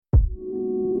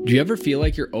Do you ever feel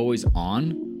like you're always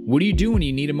on? What do you do when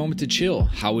you need a moment to chill?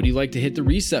 How would you like to hit the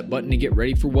reset button to get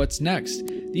ready for what's next?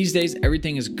 These days,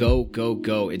 everything is go, go,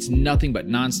 go. It's nothing but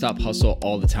nonstop hustle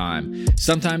all the time.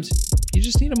 Sometimes you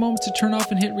just need a moment to turn off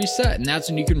and hit reset, and that's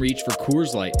when you can reach for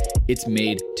Coors Light. It's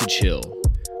made to chill.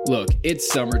 Look, it's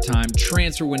summertime,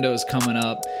 transfer window is coming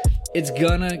up. It's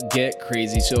gonna get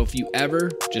crazy, so if you ever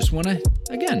just wanna,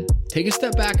 again, take a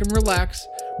step back and relax,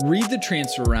 read the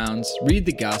transfer rounds, read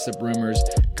the gossip rumors,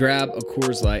 grab a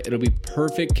Coors Light. It'll be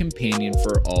perfect companion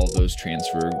for all those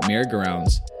transfer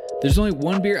merry-go-rounds. There's only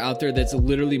one beer out there that's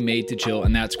literally made to chill,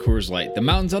 and that's Coors Light. The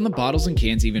mountains on the bottles and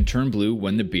cans even turn blue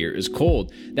when the beer is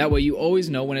cold. That way you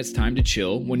always know when it's time to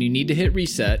chill. When you need to hit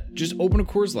reset, just open a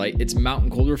Coors Light. It's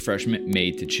mountain cold refreshment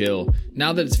made to chill.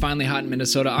 Now that it's finally hot in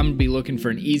Minnesota, I'm going to be looking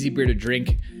for an easy beer to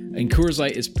drink, and Coors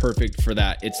Light is perfect for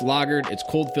that. It's lagered, it's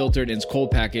cold filtered, and it's cold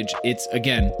packaged. It's,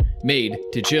 again, made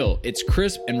to chill. It's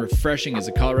crisp and refreshing as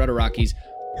the Colorado Rockies.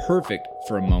 Perfect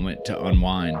for a moment to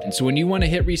unwind. And so when you want to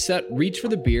hit reset, reach for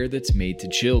the beer that's made to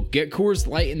chill. Get Coors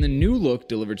Light in the new look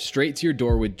delivered straight to your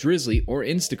door with Drizzly or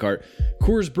Instacart.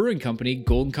 Coors Brewing Company,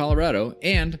 Golden, Colorado.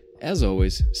 And, as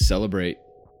always, celebrate.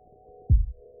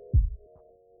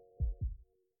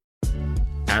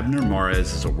 Abner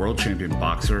Mares is a world champion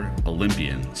boxer,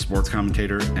 Olympian, sports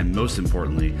commentator, and most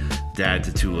importantly, dad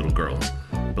to two little girls.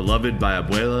 Beloved by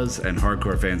abuelas and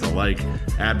hardcore fans alike,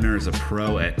 Abner is a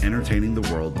pro at entertaining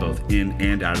the world both in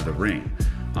and out of the ring.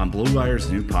 On Blue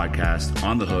Wire's new podcast,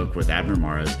 On the Hook with Abner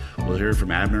Mares, we'll hear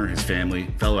from Abner, his family,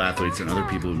 fellow athletes, and other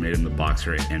people who made him the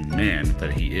boxer and man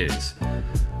that he is.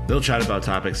 They'll chat about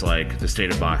topics like the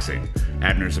state of boxing,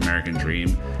 Abner's American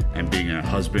dream, and being a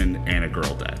husband and a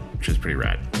girl dad, which is pretty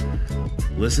rad.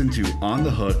 Listen to On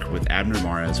the Hook with Abner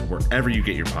Mares wherever you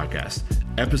get your podcast.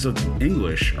 Episodes in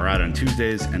English are out on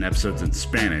Tuesdays, and episodes in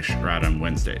Spanish are out on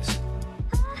Wednesdays.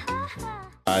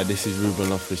 Hi, this is Ruben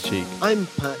Loftus-Cheek. I'm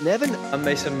Pat Nevin. I'm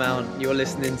Mason Mount. You're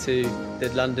listening to the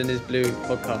London is Blue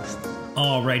podcast.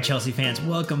 All right, Chelsea fans,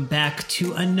 welcome back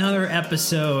to another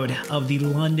episode of the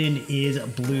London is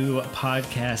Blue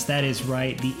podcast. That is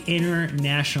right, the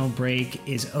international break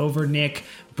is over. Nick,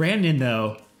 Brandon,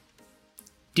 though,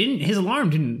 his alarm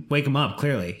didn't wake him up,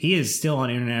 clearly. He is still on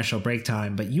international break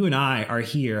time, but you and I are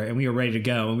here, and we are ready to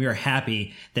go, and we are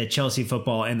happy that Chelsea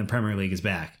football and the Premier League is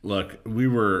back. Look, we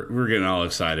were getting all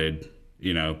excited.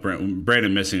 You know,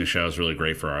 Brandon missing a show is really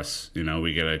great for us. You know,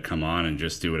 we got to come on and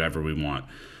just do whatever we want.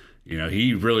 You know,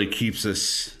 he really keeps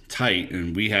us tight,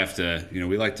 and we have to, you know,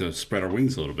 we like to spread our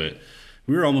wings a little bit.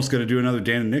 We were almost going to do another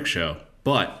Dan and Nick show,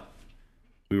 but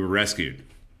we were rescued.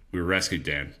 We were rescued,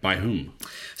 Dan. By whom?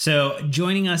 So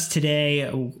joining us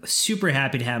today, super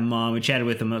happy to have him on. We chatted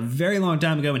with him a very long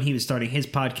time ago when he was starting his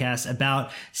podcast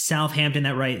about Southampton.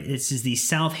 That's right. This is the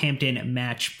Southampton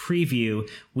match preview.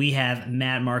 We have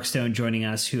Matt Markstone joining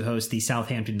us, who hosts the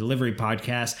Southampton Delivery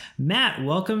podcast. Matt,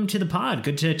 welcome to the pod.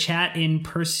 Good to chat in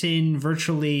person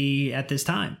virtually at this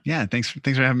time. Yeah, thanks for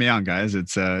having me on, guys.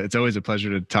 It's always a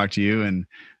pleasure to talk to you, and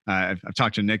I've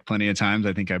talked to Nick plenty of times.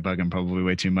 I think I bug him probably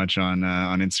way too much on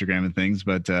Instagram and things,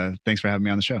 but thanks for having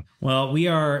me on the show. Well, we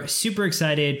are super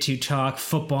excited to talk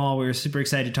football. We're super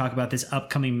excited to talk about this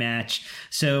upcoming match.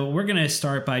 So we're going to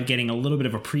start by getting a little bit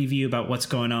of a preview about what's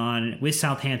going on with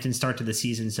Southampton's start to the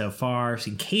season so far.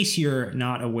 So in case you're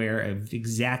not aware of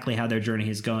exactly how their journey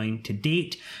is going to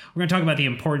date, we're going to talk about the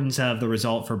importance of the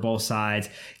result for both sides.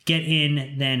 Get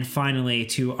in then finally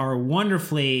to our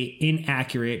wonderfully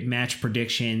inaccurate match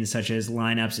predictions, such as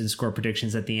lineups and score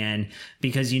predictions at the end,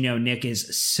 because you know Nick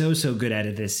is so good at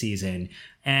it this season.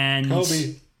 And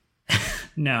Kobe.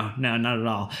 No, not at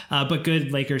all. But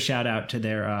good Lakers shout out to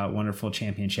their wonderful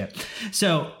championship.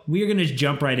 So we're going to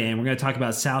jump right in. We're going to talk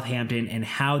about Southampton and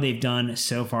how they've done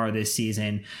so far this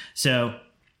season. So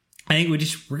I think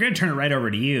we're going to turn it right over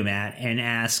to you, Matt, and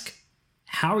ask,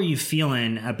 how are you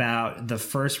feeling about the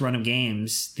first run of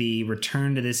games, the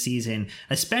return to this season,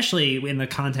 especially in the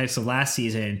context of last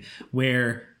season,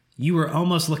 where you were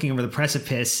almost looking over the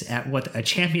precipice at what a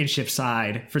championship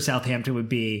side for Southampton would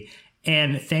be,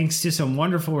 and thanks to some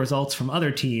wonderful results from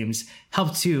other teams,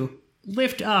 helped to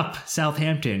lift up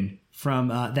Southampton from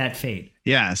that fate?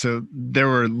 Yeah, so there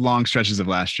were long stretches of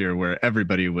last year where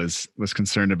everybody was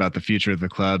concerned about the future of the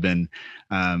club, and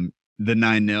the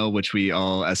 9-0, which we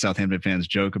all as Southampton fans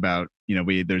joke about. You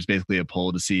know, there's basically a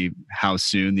poll to see how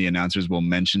soon the announcers will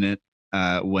mention it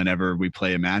whenever we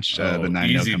play a match. The 9-0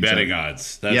 easy betting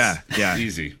odds. That's yeah,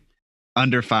 easy.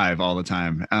 Under 5 all the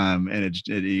time, and it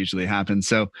usually happens.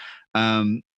 So,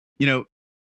 you know,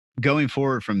 going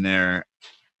forward from there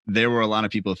were a lot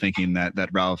of people thinking that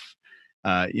Ralph,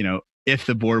 you know, if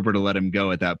the board were to let him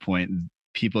go at that point,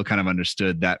 people kind of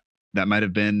understood that that might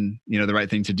have been, the right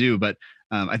thing to do. But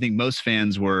I think most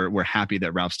fans were happy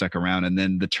that Ralph stuck around. And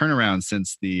then the turnaround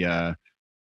since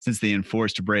the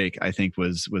enforced break, I think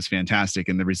was fantastic.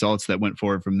 And the results that went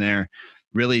forward from there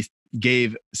really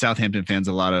gave Southampton fans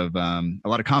a lot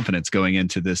of confidence going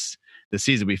into this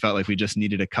season. We felt like we just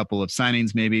needed a couple of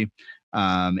signings maybe,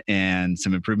 and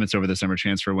some improvements over the summer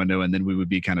transfer window, and then we would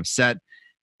be kind of set.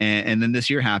 And then this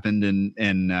year happened,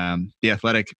 and The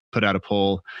Athletic put out a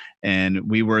poll, and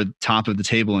we were top of the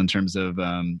table in terms of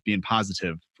being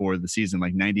positive for the season.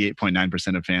 Like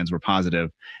 98.9% of fans were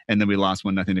positive. And then we lost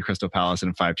 1-0 to Crystal Palace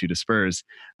and 5-2 to Spurs.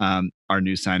 Our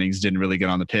new signings didn't really get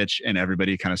on the pitch, and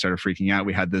everybody kind of started freaking out.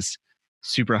 We had this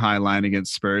super high line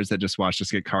against Spurs that just watched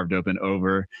us get carved open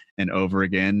over and over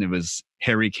again. It was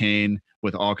Harry Kane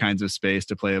with all kinds of space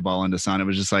to play a ball into Son. It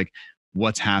was just like,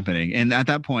 what's happening? And at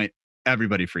that point,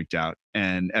 everybody freaked out,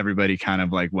 and everybody kind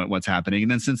of like, what's happening? And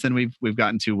then since then, we've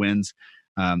gotten 2 wins.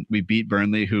 We beat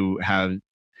Burnley, who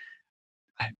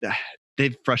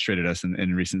they've frustrated us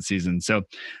in recent seasons. So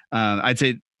I'd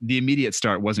say the immediate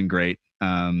start wasn't great.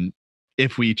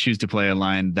 If we choose to play a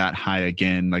line that high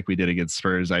again, like we did against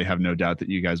Spurs, I have no doubt that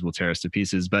you guys will tear us to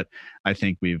pieces. But I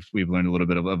think we've learned a little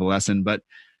bit of a lesson. But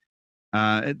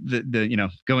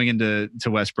going into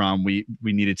West Brom, we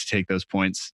needed to take those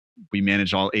points. We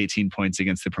managed all 18 points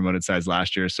against the promoted sides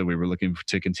last year, so we were looking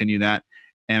to continue that.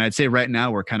 And I'd say right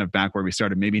now we're kind of back where we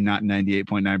started, maybe not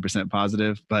 98.9%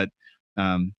 positive, but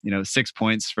 6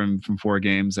 points from 4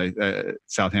 games.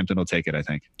 Southampton will take it, I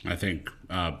think. I think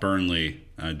Burnley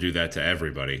do that to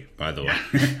everybody, by the way.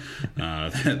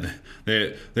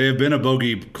 They have been a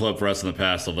bogey club for us in the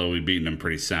past, although we've beaten them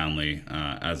pretty soundly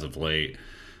as of late.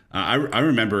 I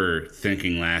remember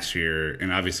thinking last year,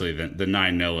 and obviously the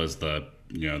 9-0 is the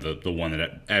one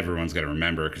that everyone's got to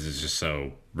remember because it's just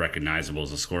so recognizable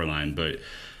as a scoreline. But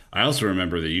I also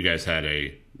remember that you guys had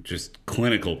a just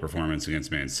clinical performance against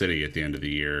Man City at the end of the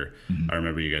year. Mm-hmm. I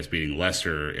remember you guys beating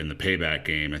Leicester in the payback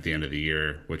game at the end of the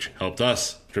year, which helped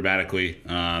us dramatically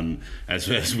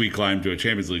as we climbed to a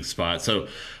Champions League spot. So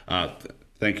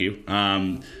thank you.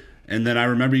 And then I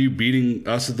remember you beating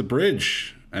us at the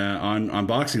Bridge on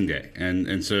Boxing Day.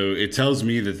 And so it tells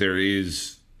me that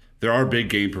there are big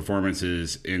game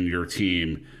performances in your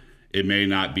team. It may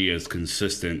not be as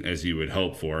consistent as you would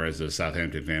hope for as a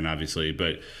Southampton fan, obviously,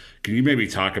 but can you maybe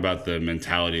talk about the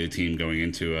mentality of the team going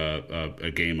into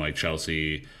a game like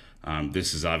Chelsea?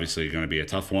 This is obviously going to be a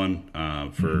tough one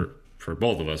for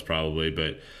both of us probably,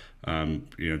 but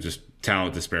just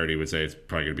talent disparity would say it's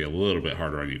probably going to be a little bit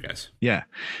harder on you guys. Yeah.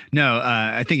 No,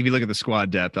 I think if you look at the squad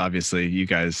depth, obviously you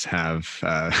guys have,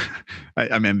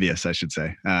 I'm envious, I should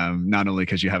say, not only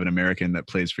because you have an American that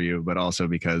plays for you, but also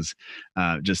because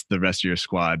just the rest of your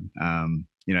squad,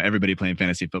 everybody playing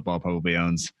fantasy football probably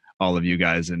owns all of you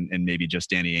guys and maybe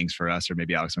just Danny Ings for us, or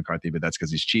maybe Alex McCarthy, but that's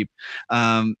because he's cheap.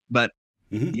 But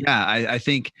yeah, I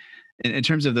think in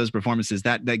terms of those performances,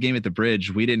 that game at the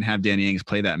Bridge, we didn't have Danny Ings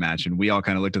play that match. And we all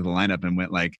kind of looked at the lineup and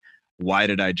went like, why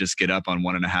did I just get up on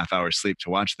 1.5 hours sleep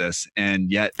to watch this? And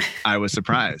yet I was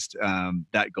surprised.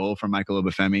 That goal from Michael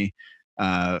Obafemi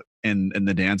and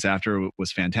the dance after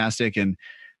was fantastic. And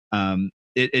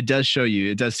it does tell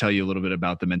you a little bit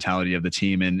about the mentality of the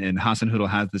team. And Hasenhüttl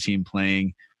has the team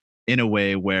playing in a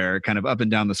way where kind of up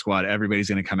and down the squad, everybody's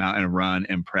going to come out and run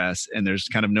and press. And there's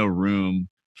kind of no room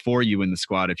for you in the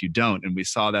squad if you don't. And we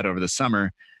saw that over the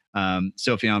summer.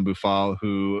 Sofiane Boufal,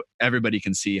 who everybody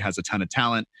can see has a ton of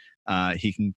talent.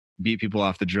 He can beat people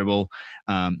off the dribble.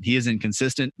 He is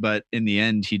inconsistent, but in the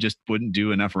end, he just wouldn't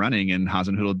do enough running, and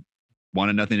Hasenhüttl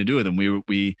wanted nothing to do with him.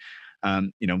 We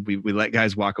let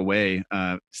guys walk away,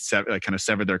 kind of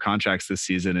severed their contracts this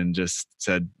season and just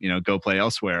said, go play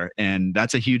elsewhere. And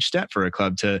that's a huge step for a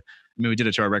club we did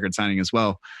it to our record signing as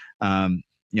well.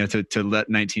 To let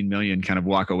 19 million kind of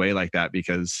walk away like that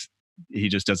because he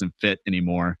just doesn't fit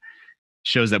anymore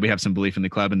shows that we have some belief in the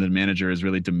club, and the manager is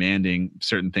really demanding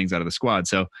certain things out of the squad.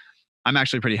 So I'm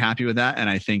actually pretty happy with that. And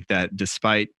I think that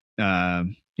despite,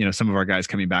 some of our guys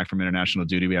coming back from international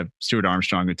duty, we have Stuart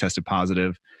Armstrong who tested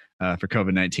positive for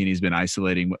COVID-19. He's been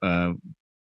isolating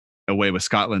away with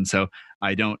Scotland. So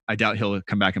I doubt he'll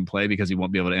come back and play because he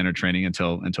won't be able to enter training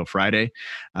until Friday.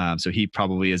 So he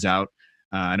probably is out.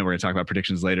 I know we're going to talk about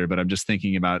predictions later, but I'm just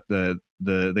thinking about the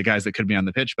guys that could be on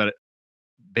the pitch. But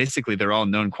basically, they're all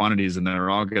known quantities, and they're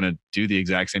all going to do the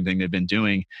exact same thing they've been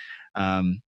doing.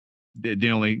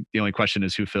 The only question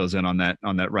is who fills in on that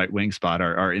right wing spot,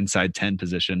 our inside 10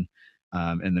 position,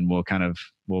 and then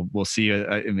we'll see.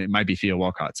 It might be Theo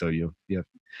Walcott. So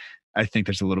I think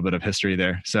there's a little bit of history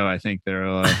there. So I think there,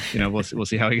 we'll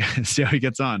see how he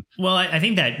gets on. Well, I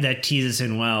think that tees us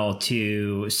in well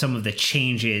to some of the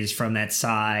changes from that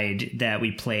side that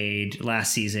we played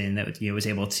last season that was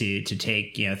able to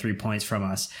take 3 points from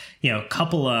us. A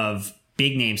couple of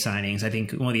big name signings. I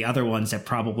think one of the other ones that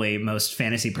probably most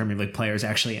fantasy Premier League players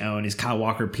actually own is Kyle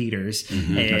Walker-Peters.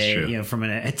 That's true. From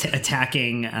an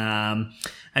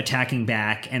attacking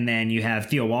back, and then you have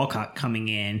Theo Walcott coming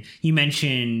in. You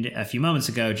mentioned a few moments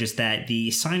ago just that the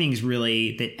signings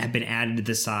really that have been added to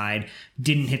the side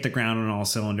didn't hit the ground on all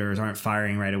cylinders, aren't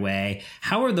firing right away.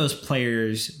 How are those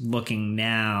players looking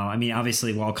now? I mean,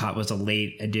 obviously Walcott was a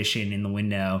late addition in the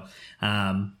window,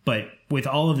 but with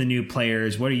all of the new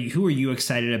players, who are you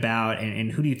excited about,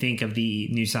 and who do you think of the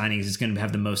new signings is going to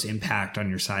have the most impact on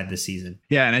your side this season?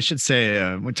 Yeah, and I should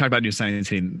say, we talked about new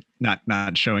signings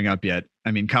not showing up yet.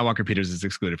 I mean, Kyle Walker-Peters is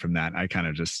excluded from that. I kind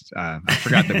of just I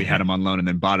forgot that we had him on loan and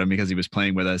then bought him because he was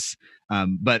playing with us.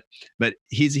 But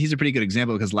he's a pretty good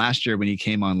example, because last year when he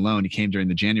came on loan, he came during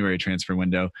the January transfer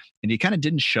window, and he kind of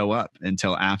didn't show up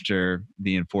until after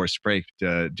the enforced break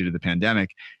due to the pandemic.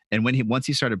 And once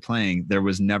he started playing, there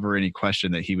was never any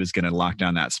question that he was going to lock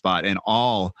down that spot. And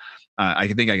I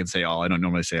think I can say all, I don't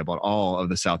normally say about all of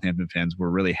the Southampton fans were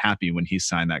really happy when he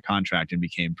signed that contract and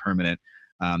became permanent.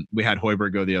 We had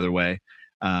Højbjerg go the other way.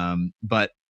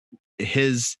 But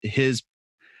he's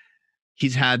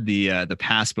had the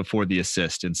pass before the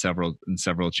assist in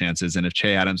several chances. And if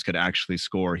Che Adams could actually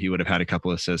score, he would have had a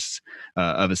couple assists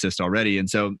already. And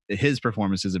so his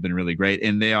performances have been really great,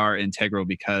 and they are integral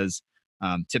because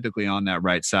typically on that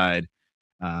right side,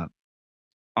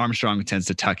 Armstrong tends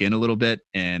to tuck in a little bit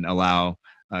and allow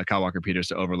Kyle Walker-Peters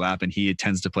to overlap, and he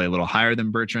tends to play a little higher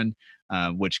than Bertrand,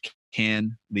 which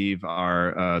can leave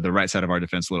the right side of our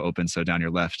defense a little open. So down your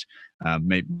left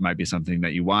might be something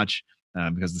that you watch,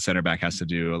 because the center back has to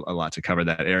do a lot to cover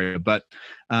that area. But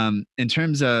in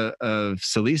terms of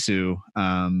Salisu,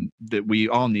 that we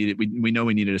all needed, we know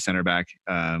we needed a center back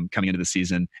coming into the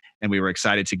season, and we were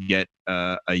excited to get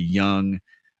a young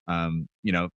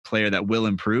player that will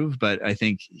improve. But I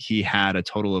think he had a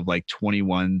total of like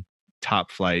 21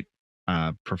 top flight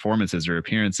performances or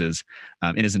appearances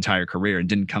in his entire career, and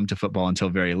didn't come to football until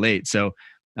very late. So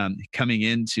coming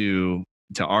into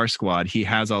our squad, he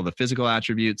has all the physical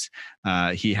attributes.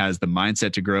 He has the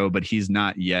mindset to grow, but he's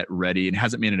not yet ready and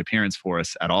hasn't made an appearance for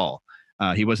us at all.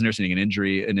 He was nursing an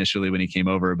injury initially when he came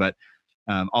over, but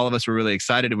all of us were really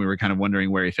excited, and we were kind of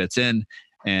wondering where he fits in.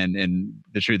 And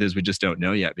the truth is, we just don't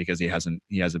know yet, because he hasn't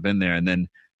been there. And then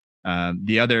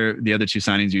the other two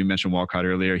signings, you mentioned Walcott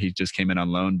earlier, he just came in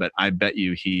on loan, but I bet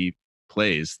you he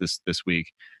plays this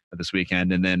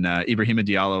weekend. And then Ibrahima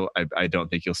Diallo, I don't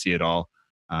think you'll see it all.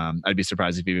 I'd be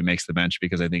surprised if he even makes the bench,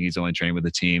 because I think he's only trained with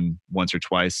the team once or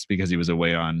twice, because he was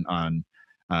away on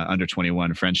under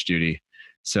 21 French duty.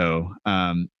 So,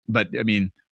 but I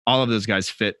mean, all of those guys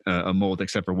fit a mold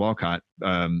except for Walcott.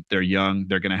 They're young.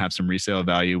 They're going to have some resale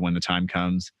value when the time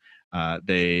comes.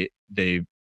 They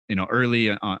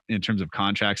early in terms of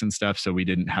contracts and stuff, so we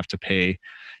didn't have to pay,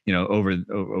 over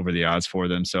the odds for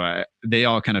them. So they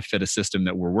all kind of fit a system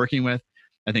that we're working with.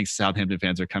 I think Southampton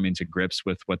fans are coming to grips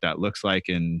with what that looks like,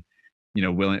 and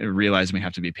realizing we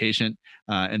have to be patient.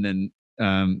 And then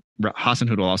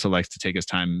Hasenhüttl also likes to take his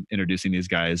time introducing these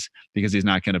guys, because he's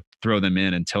not going to throw them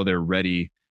in until they're ready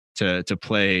to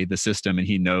play the system, and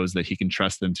he knows that he can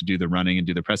trust them to do the running and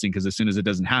do the pressing. Because as soon as it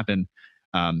doesn't happen,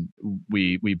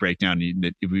 we break down.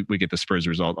 We get the Spurs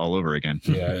result all over again.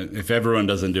 Yeah, if everyone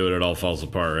doesn't do it, it all falls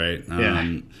apart, right?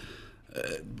 Yeah.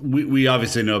 We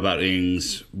obviously know about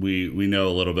Ings. We know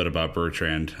a little bit about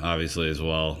Bertrand, obviously, as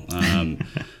well.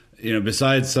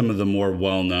 Besides some of the more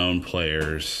well-known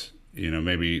players,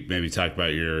 maybe talk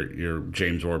about your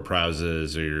James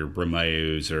Ward-Prowses or your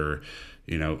Romeus or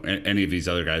any of these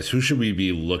other guys. Who should we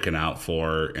be looking out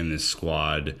for in this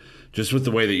squad, just with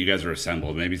the way that you guys are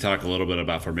assembled? Maybe talk a little bit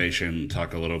about formation,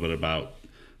 talk a little bit about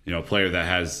a player that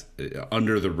has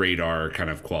under the radar kind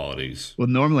of qualities. Well,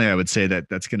 normally I would say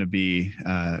that's going to be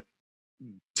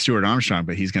Stuart Armstrong,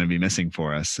 but he's going to be missing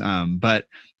for us. But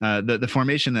the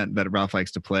formation that Ralph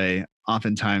likes to play,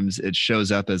 oftentimes it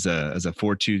shows up as a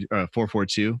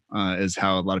 4-4-2 is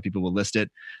how a lot of people will list it.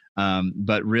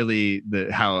 But really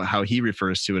how he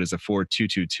refers to it as a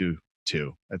 4-2-2-2.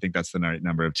 I think that's the right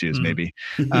number of twos, maybe.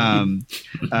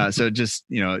 So just,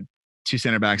 two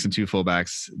center backs and two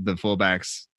fullbacks. The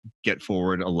fullbacks get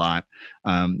forward a lot.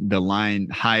 The line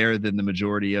higher than the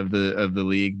majority of the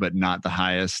league, but not the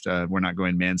highest. We're not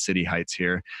going Man City heights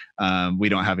here. We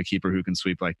don't have a keeper who can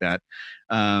sweep like that.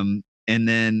 And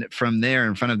then from there,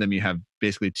 in front of them, you have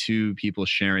basically two people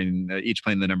sharing, each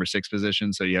playing the number 6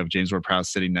 position. So you have James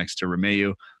Ward-Prowse sitting next to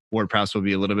Romeu. Ward-Prowse will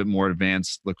be a little bit more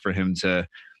advanced. Look for him to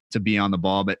be on the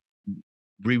ball, but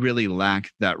we really lack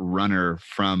that runner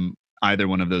from either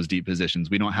one of those deep positions.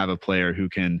 We don't have a player who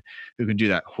can do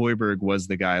that. Højbjerg was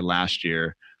the guy last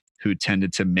year who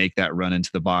tended to make that run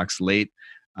into the box late.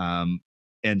 And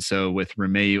so with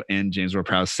Romeu and James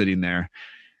Ward-Prowse sitting there,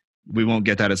 we won't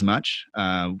get that as much.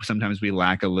 Sometimes we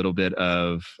lack a little bit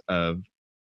of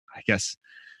I guess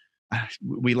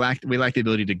we lack the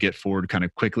ability to get forward kind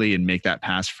of quickly and make that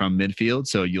pass from midfield.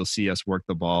 So you'll see us work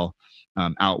the ball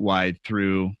out wide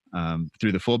through the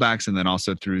fullbacks, and then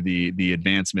also through the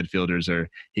advanced midfielders, or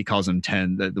he calls them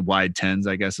 10, the wide 10s,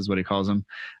 I guess is what he calls them.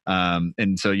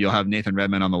 And so you'll have Nathan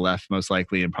Redmond on the left most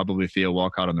likely, and probably Theo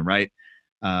Walcott on the right.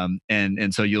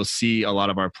 And so you'll see a lot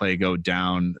of our play go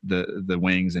down the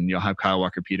wings, and you'll have Kyle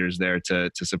Walker-Peters there to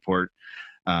support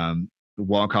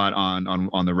Walcott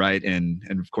on the right, and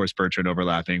of course Bertrand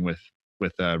overlapping with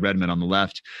Redmond on the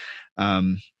left.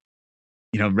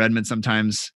 Redmond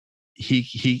sometimes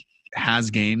he has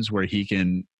games where he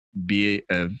can be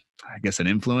an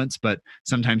influence, but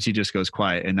sometimes he just goes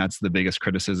quiet, and that's the biggest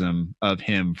criticism of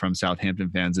him from Southampton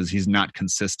fans, is he's not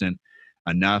consistent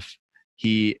enough.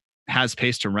 He has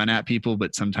pace to run at people,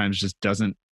 but sometimes just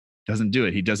doesn't do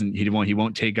it. He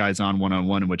won't take guys on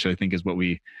one-on-one, which I think is what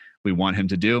we want him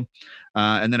to do.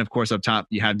 And then of course up top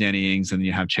you have Danny Ings and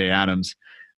you have Che Adams.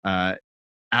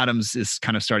 Adams is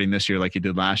kind of starting this year like he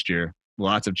did last year.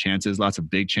 Lots of chances, lots of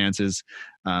big chances,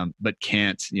 but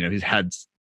can't, he's had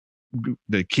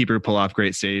the keeper pull off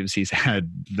great saves. He's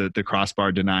had the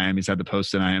crossbar deny him. He's had the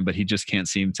post deny him, but he just can't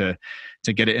seem to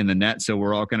get it in the net. So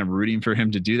we're all kind of rooting for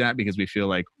him to do that, because we feel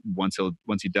like once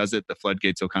he does it, the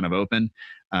floodgates will kind of open.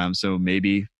 So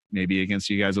maybe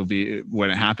against you guys will be when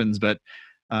it happens, but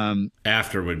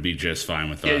after would be just fine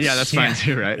with us. Yeah, that's fine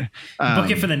too, right?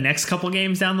 Book it for the next couple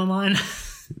games down the line.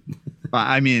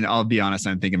 I mean, I'll be honest,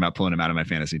 I'm thinking about pulling him out of my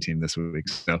fantasy team this week.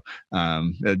 So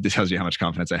it tells you how much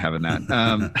confidence I have in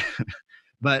that.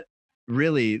 But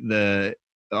really, a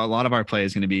lot of our play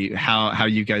is going to be how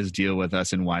you guys deal with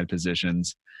us in wide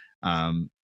positions, how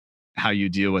you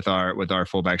deal with our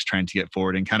fullbacks trying to get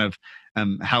forward, and kind of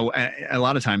how a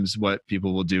lot of times what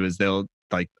people will do is they'll,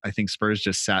 like, I think Spurs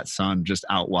just sat Son just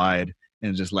out wide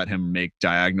and just let him make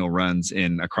diagonal runs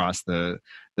across the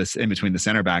in between the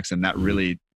center backs, and that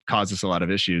really caused us a lot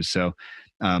of issues. So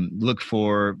look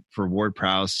for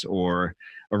Ward-Prowse or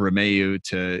Romeu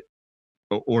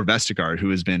or Vestergaard, who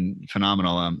has been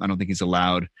phenomenal. I don't think he's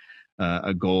allowed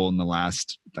a goal in the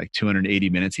last 280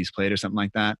 minutes he's played or something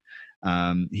like that.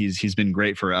 He's been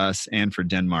great for us and for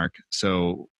Denmark.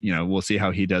 So we'll see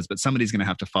how he does. But somebody's going to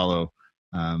have to follow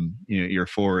your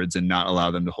forwards and not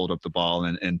allow them to hold up the ball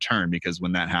and turn, because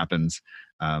when that happens,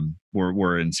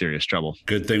 we're in serious trouble.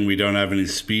 Good thing we don't have any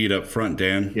speed up front,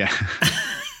 Dan. Yeah.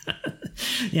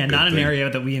 Yeah, not an area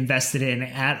that we invested in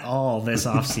at all this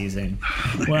offseason.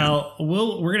 Well,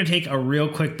 we're going to take a real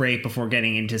quick break before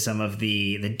getting into some of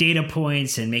the data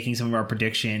points and making some of our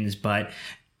predictions, but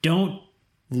don't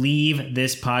leave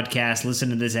this podcast,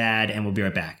 listen to this ad, and we'll be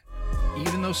right back.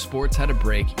 Even though sports had a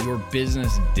break, your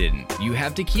business didn't. You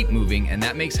have to keep moving, and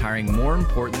that makes hiring more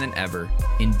important than ever.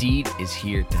 Indeed is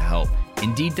here to help.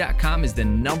 Indeed.com is the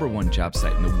 #1 job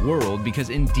site in the world because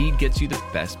Indeed gets you the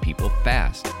best people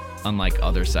fast. Unlike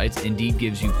other sites, Indeed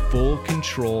gives you full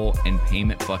control and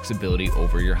payment flexibility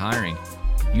over your hiring.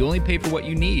 You only pay for what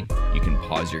you need. You can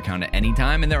pause your account at any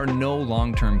time, and there are no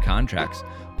long-term contracts.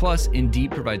 Plus,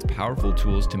 Indeed provides powerful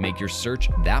tools to make your search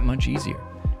that much easier,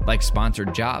 like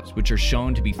sponsored jobs, which are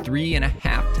shown to be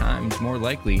 3.5 times more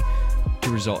likely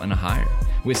to result in a hire.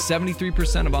 With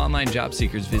 73% of online job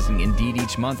seekers visiting Indeed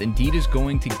each month, Indeed is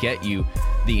going to get you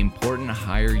the important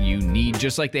hire you need,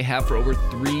 just like they have for over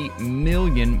 3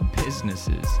 million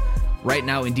businesses. Right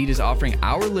now, Indeed is offering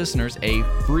our listeners a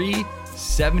free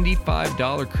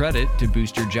 $75 credit to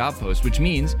boost your job post, which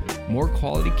means more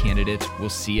quality candidates will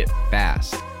see it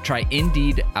fast. Try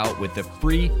Indeed out with the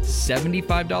free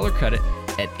 $75 credit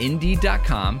at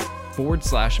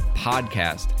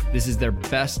Indeed.com/podcast. This is their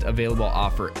best available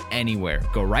offer anywhere.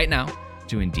 Go right now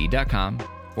to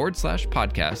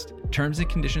Indeed.com/podcast. Terms and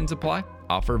conditions apply.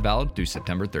 Offer valid through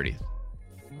September 30th.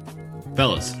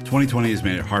 Fellas, 2020 has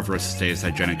made it hard for us to stay as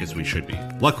hygienic as we should be.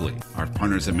 Luckily, our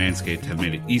partners at Manscaped have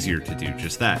made it easier to do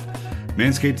just that.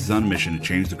 Manscaped is on a mission to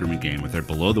change the grooming game with their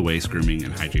below-the-waist grooming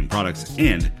and hygiene products,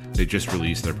 and they just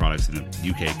released their products in the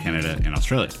UK, Canada, and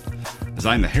Australia. As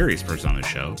I'm the hairiest person on the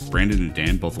show, Brandon and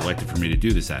Dan both elected for me to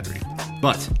do this ad read.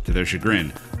 But, to their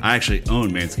chagrin, I actually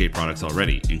own Manscaped products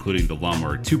already, including the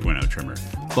Lawnmower 2.0 trimmer,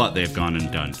 but they have gone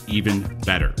and done even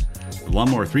better. The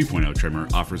Lawnmower 3.0 trimmer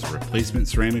offers a replacement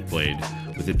ceramic blade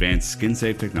with advanced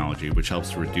skin-safe technology, which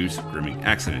helps to reduce grooming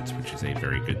accidents, which is a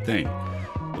very good thing.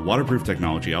 The waterproof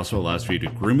technology also allows for you to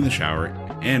groom in the shower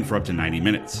and for up to 90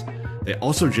 minutes. They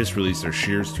also just released their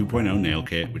Shears 2.0 nail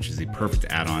kit, which is the perfect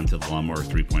add-on to the Lawnmower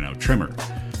 3.0 trimmer.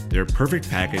 Their perfect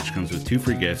package comes with 2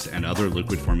 free gifts and other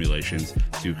liquid formulations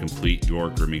to complete your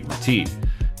grooming routine.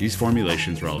 These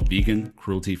formulations are all vegan,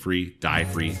 cruelty-free,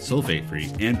 dye-free,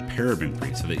 sulfate-free, and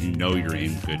paraben-free so that you know you're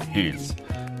in good hands.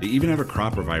 They even have a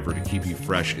crop reviver to keep you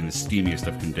fresh in the steamiest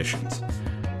of conditions.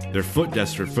 Their Foot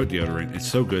Duster foot deodorant is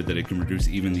so good that it can reduce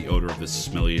even the odor of the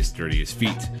smelliest, dirtiest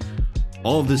feet.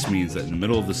 All of this means that in the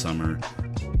middle of the summer,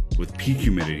 with peak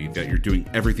humidity, that you're doing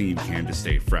everything you can to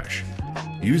stay fresh.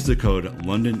 Use the code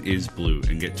LondonIsBlue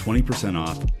and get 20%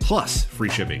 off plus free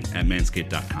shipping at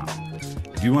manscaped.com.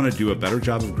 If you want to do a better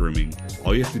job of grooming,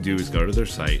 all you have to do is go to their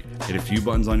site, hit a few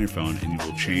buttons on your phone, and you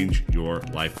will change your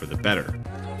life for the better.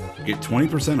 Get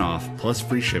 20% off plus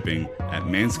free shipping at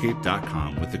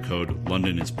manscaped.com with the code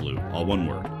LondonIsBlue, all one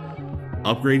word.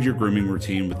 Upgrade your grooming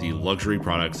routine with the luxury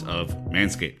products of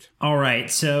Manscaped. All right,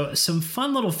 so some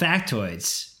fun little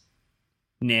factoids,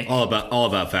 Nick. All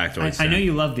about factoids. I know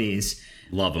you love these.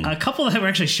 Love them. A couple that were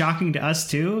actually shocking to us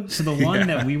too. So the one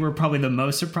that we were probably the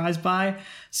most surprised by.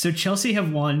 So Chelsea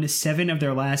have won 7 of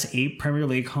their last 8 Premier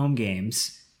League home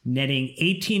games, netting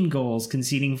 18 goals,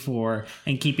 conceding 4,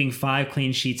 and keeping 5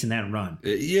 clean sheets in that run.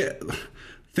 Yeah.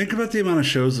 Think about the amount of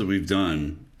shows that we've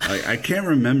done. I can't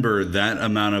remember that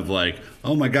amount of like,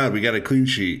 oh my God, we got a clean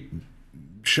sheet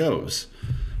shows.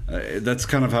 That's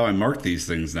kind of how I mark these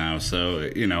things now.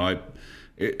 So,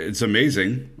 it's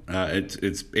amazing.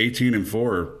 It's 18 and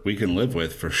 4 we can live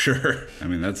with for sure. I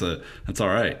mean, that's all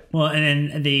right. Well,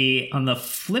 and then on the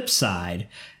flip side,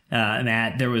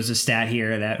 Matt, there was a stat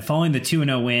here that following the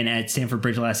 2-0 win at Stamford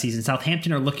Bridge last season,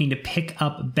 Southampton are looking to pick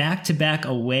up back-to-back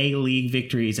away league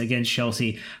victories against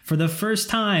Chelsea for the first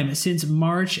time since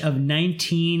March of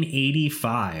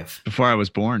 1985. Before I was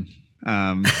born.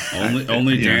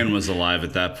 Only Dan was alive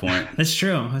at that point. That's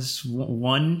true. I was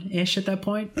 1-ish at that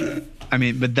point. I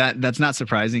mean, but that's not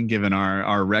surprising given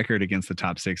our record against the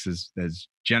top 6 has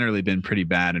generally been pretty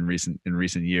bad in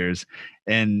recent years.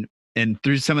 And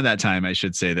through some of that time, I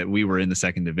should say that we were in the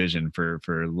second division for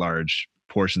large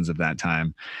portions of that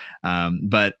time.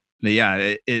 But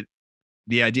yeah,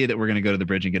 the idea that we're going to go to the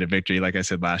Bridge and get a victory, like I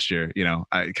said last year,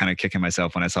 I kind of kicking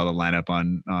myself when I saw the lineup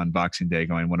on Boxing Day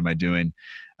going, what am I doing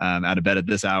out of bed at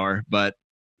this hour? But,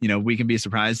 we can be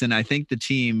surprised. And I think the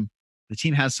team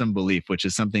has some belief, which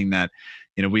is something that,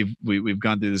 we've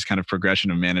gone through this kind of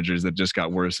progression of managers that just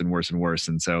got worse and worse and worse.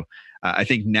 And so I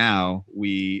think now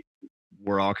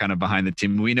we're all kind of behind the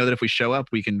team. We know that if we show up,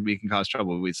 we can cause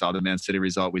trouble. We saw the Man City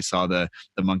result. We saw the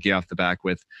monkey off the back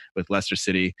with Leicester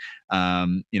City.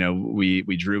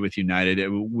 We drew with United.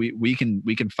 We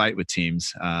can fight with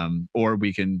teams, or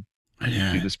we can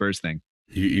do the Spurs thing.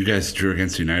 You guys drew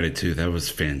against United too. That was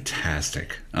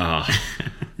fantastic. Oh,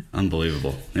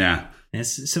 unbelievable. Yeah.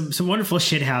 Yes, some wonderful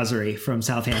shithousery from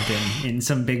Southampton in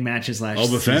some big matches last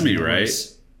season. Obafemi, right?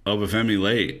 Obafemi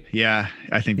late. Yeah,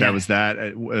 I think that was that.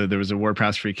 There was a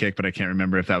Ward-Prowse free kick, but I can't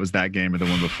remember if that was that game or the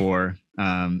one before.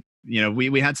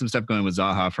 We had some stuff going with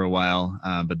Zaha for a while,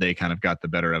 but they kind of got the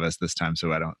better of us this time, so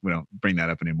we don't bring that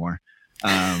up anymore.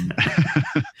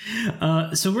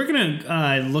 So we're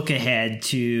gonna look ahead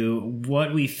to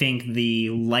what we think the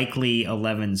likely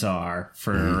 11s are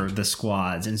for the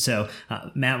squads, and so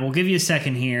Matt, we'll give you a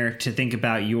second here to think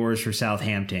about yours for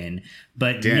Southampton.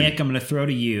 But Dan, Nick, I'm going to throw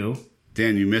to you.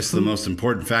 Dan, you missed the most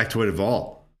important factoid of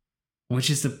all. Which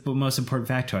is the most important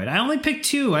factoid? I only picked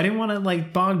 2. I didn't want to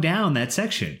bog down that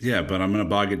section. Yeah, but I'm going to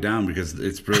bog it down because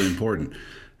it's really important.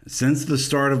 Since the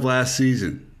start of last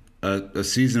season, a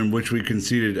season in which we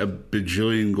conceded a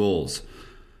bajillion goals.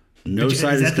 Is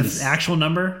that the actual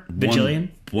number? Bajillion?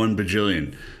 1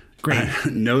 bajillion. Great.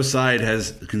 No side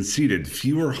has conceded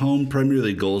fewer home Premier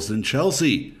League goals than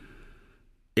Chelsea.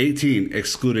 18,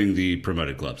 excluding the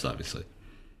promoted clubs, obviously.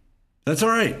 That's all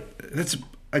right. That's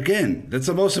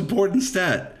the most important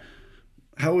stat.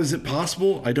 How is it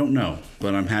possible? I don't know,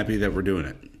 but I'm happy that we're doing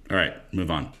it. All right,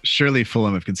 move on. Surely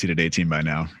Fulham have conceded 18 by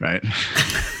now, right?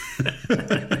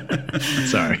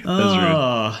 Sorry, that was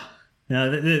rude. No,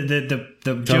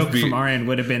 the joke from our end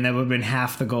would have been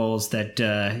half the goals that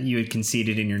you had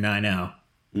conceded in your 9-0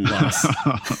 loss.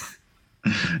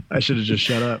 I should have just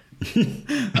shut up.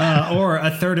 or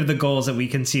a third of the goals that we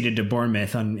conceded to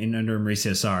Bournemouth under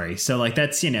Mauricio Sarri. So like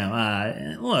that's,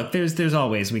 look, there's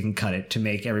always we can cut it to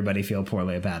make everybody feel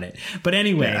poorly about it. But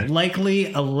anyway, likely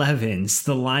 11s,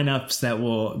 the lineups that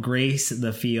will grace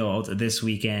the field this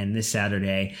weekend, this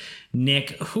Saturday.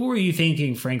 Nick, who are you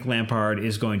thinking Frank Lampard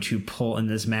is going to pull in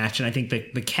this match? And I think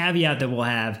the caveat that we'll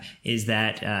have is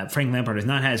that Frank Lampard has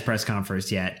not had his press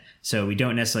conference yet, so we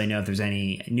don't necessarily know if there's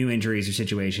any new injuries or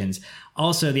situations.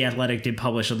 Also, The Athletic did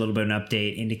publish a little bit of an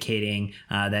update indicating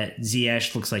that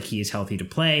Ziyech looks like he is healthy to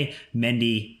play.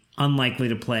 Mendy, unlikely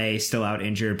to play, still out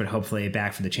injured, but hopefully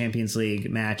back for the Champions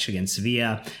League match against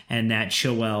Sevilla. And that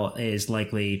Chilwell is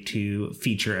likely to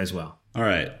feature as well. All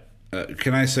right.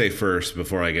 Can I say first,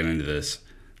 before I get into this,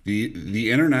 the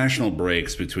international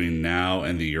breaks between now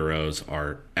and the Euros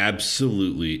are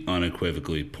absolutely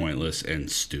unequivocally pointless and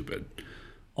stupid.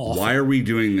 Awful. Why are we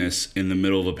doing this in the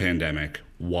middle of a pandemic?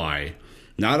 Why?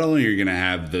 Not only are you going to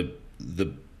have the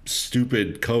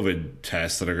stupid COVID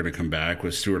tests that are going to come back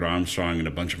with Stuart Armstrong and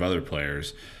a bunch of other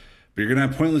players, but you're going to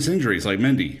have pointless injuries like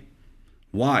Mendy.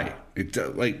 Why?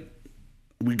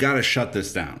 We got to shut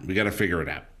this down. We got to figure it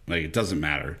out. It doesn't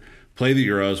matter. Play the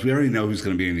Euros. We already know who's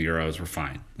going to be in the Euros. We're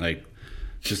fine.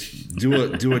 Just do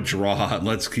a draw.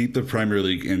 Let's keep the Premier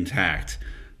League intact.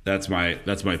 That's my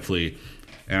plea.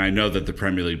 And I know that the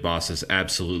Premier League bosses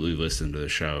absolutely listen to the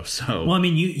show. So, well, I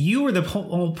mean, you were the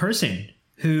whole person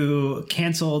who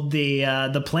canceled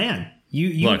the plan.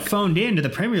 You phoned in to the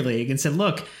Premier League and said,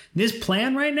 "Look, this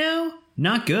plan right now,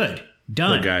 not good.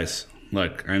 Done." Look, guys.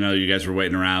 Look, I know you guys were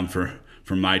waiting around for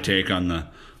my take on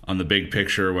the big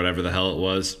picture or whatever the hell it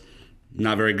was.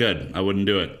 Not very good. I wouldn't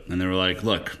do it. And they were like,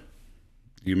 "Look,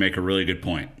 you make a really good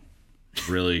point.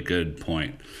 Really good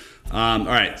point." All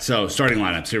right. So starting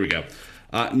lineups. Here we go.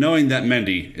 Knowing that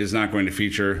Mendy is not going to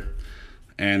feature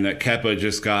and that Kepa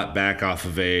just got back off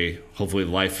of a hopefully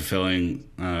life-fulfilling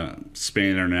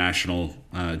Spain international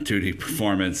duty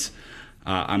performance,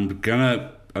 I'm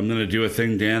gonna do a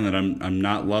thing, Dan, that I'm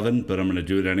not loving, but I'm gonna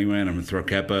do it anyway, and I'm gonna throw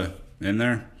Kepa in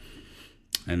there,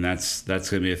 and that's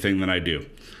gonna be a thing that I do.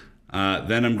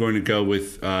 Then I'm going to go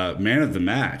with man of the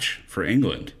match for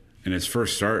England in his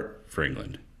first start for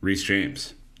England, Reece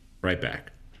James, right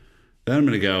back. Then I'm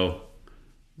gonna go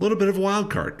a little bit of a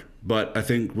wild card, but I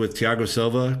think with Thiago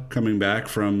Silva coming back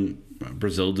from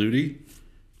Brazil duty,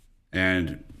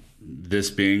 and this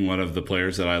being one of the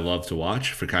players that I love to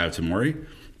watch, Fikayo Tomori, I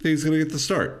think he's going to get the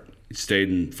start. He stayed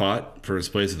and fought for his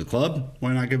place at the club.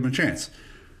 Why not give him a chance?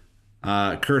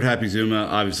 Kurt Happy Zuma,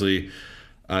 obviously,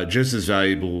 just as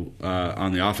valuable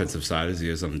on the offensive side as he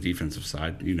is on the defensive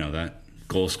side. You know that.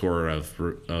 Goal scorer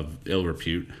of ill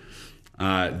repute.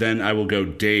 Then I will go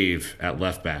Dave at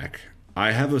left back.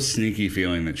 I have a sneaky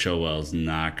feeling that Chilwell's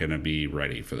not going to be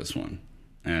ready for this one.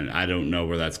 And I don't know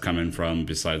where that's coming from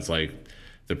besides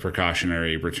the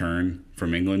precautionary return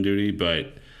from England duty.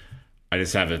 But I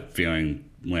just have a feeling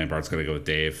Lampard's going to go with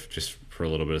Dave just for a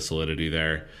little bit of solidity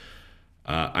there.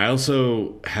 I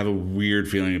also have a weird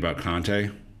feeling about Conte,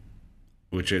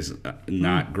 which is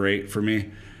not great for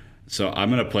me. So I'm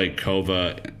going to play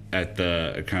Kova at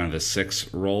the kind of the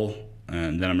 6 role.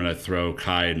 And then I'm going to throw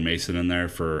Kai and Mason in there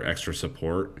for extra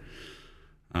support.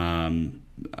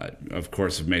 Of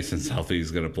course, if Mason's healthy,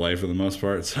 he's going to play for the most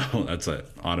part. So that's an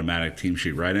automatic team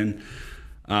sheet right in.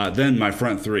 Then my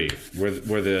front three, where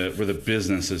the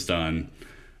business is done.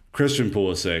 Christian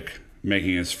Pulisic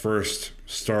making his first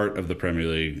start of the Premier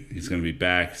League. He's going to be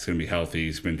back. He's going to be healthy.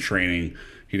 He's been training.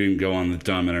 He didn't go on the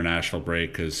dumb international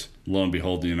break because, lo and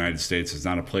behold, the United States is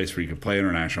not a place where you can play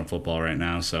international football right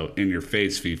now. So in your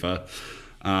face, FIFA.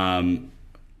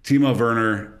 Timo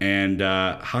Werner and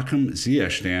Hakim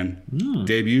Ziyech, Dan.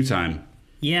 Debut time.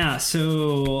 Yeah,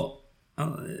 so...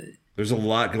 there's a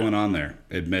lot going on there,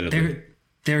 admittedly.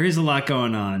 There is a lot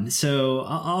going on. So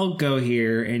I'll go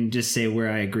here and just say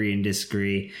where I agree and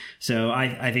disagree. So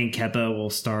I think Kepa will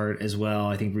start as well.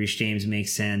 I think Reece James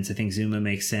makes sense. I think Zuma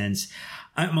makes sense.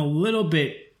 I'm a little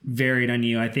bit varied on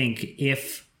you. I think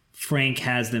if Frank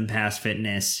has them past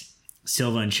fitness,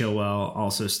 Silva and Chilwell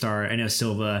also start. I know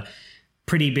Silva,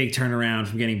 pretty big turnaround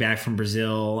from getting back from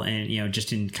Brazil and,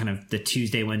 just in kind of the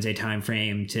Tuesday, Wednesday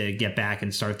timeframe to get back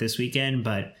and start this weekend.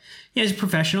 But yeah, he's a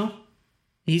professional.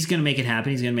 He's going to make it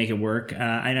happen. He's going to make it work.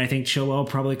 And I think Chilwell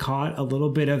probably caught a little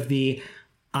bit of the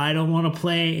I don't want to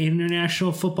play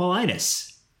international football-itis.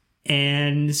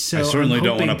 And so I certainly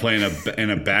don't want to play in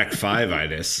a back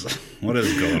five-itis. What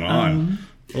is going on?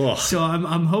 So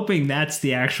I'm hoping that's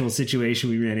the actual situation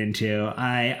we ran into.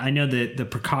 I know that the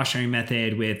precautionary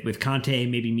method with Conte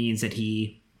maybe means that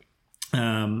he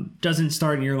doesn't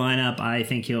start in your lineup, I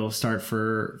think he'll start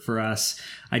for us.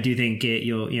 I do think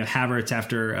Havertz,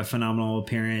 after a phenomenal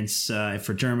appearance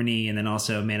for Germany, and then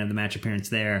also man of the match appearance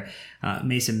there.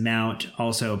 Mason Mount,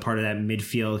 also part of that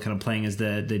midfield, kind of playing as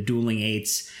the dueling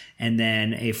eights, and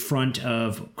then a front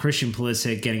of Christian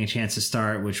Pulisic getting a chance to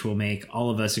start, which will make all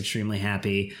of us extremely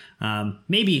happy.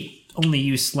 Maybe only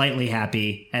you slightly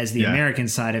happy as the American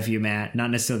side of you, Matt, not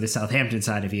necessarily the Southampton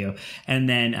side of you. And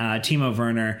then Timo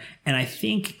Werner. And I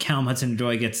think Callum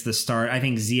Hudson-Odoi gets the start. I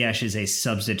think Ziyech is a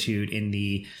substitute in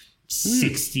the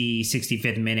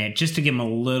 65th minute, just to give him a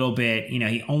little bit.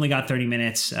 He only got 30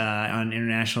 minutes on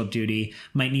international duty.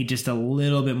 Might need just a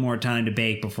little bit more time to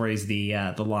bake before he's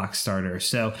the lock starter.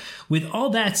 So with all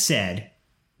that said,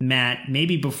 Matt,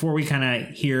 maybe before we kind of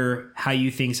hear how you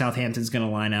think Southampton's going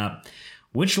to line up,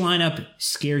 which lineup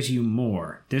scares you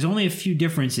more? There's only a few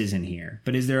differences in here,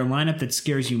 but is there a lineup that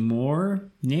scares you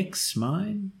more? Nick's,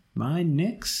 mine,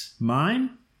 Nick's,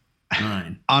 mine.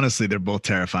 Honestly, they're both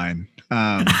terrifying.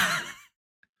 What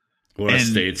a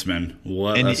statesman!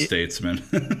 Statesman!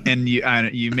 And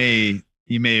you may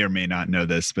or may not know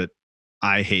this, but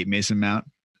I hate Mason Mount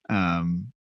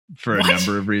for a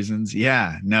number of reasons.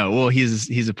 Yeah, no. Well,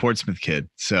 he's a Portsmouth kid,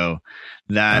 so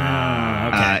that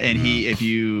okay. And if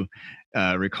you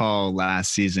recall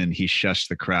last season, he shushed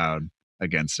the crowd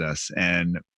against us,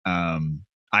 and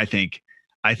I think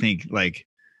like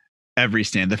every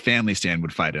stand, the family stand,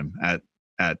 would fight him at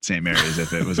St. Mary's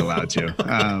if it was allowed to.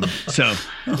 So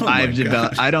I've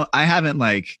developed. I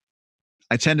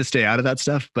tend to stay out of that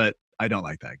stuff, but I don't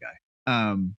like that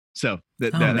guy. So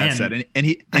that said, and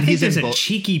he's there's a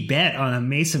cheeky bet on a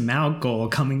Mason Mount goal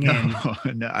coming in.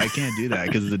 No, I can't do that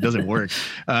because it doesn't work.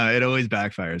 It always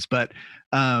backfires. But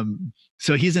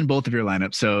so he's in both of your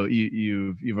lineups. So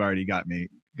you've already got me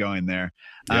going there.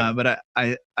 Yep. But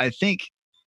I think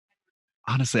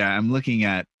honestly, I'm looking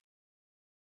at.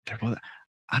 They're both.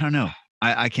 I don't know.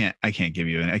 I can't give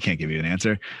you an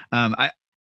answer.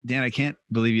 Dan, I can't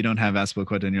believe you don't have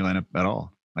Azpilicueta in your lineup at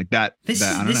all. Like that. This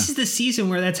is the season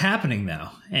where that's happening, though,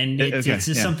 and it's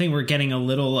just something we're getting a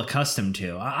little accustomed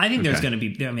to. I think there's going to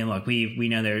be. I mean, look, we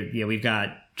know there. We've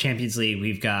got Champions League,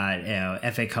 we've got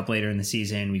FA Cup later in the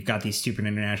season. We've got these stupid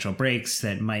international breaks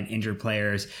that might injure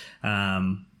players.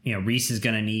 Reece is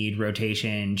going to need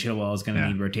rotation. Chilwell is going to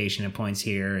need rotation at points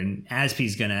here, and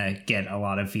Azpi's going to get a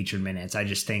lot of featured minutes. I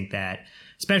just think that,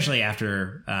 especially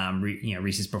after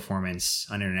Reece's performance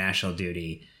on international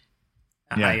duty.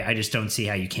 I just don't see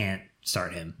how you can't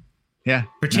start him. Yeah.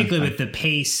 Particularly with the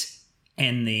pace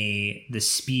and the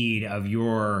speed of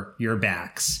your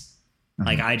backs. Mm-hmm.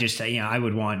 Like I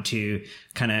would want to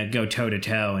kind of go toe to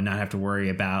toe and not have to worry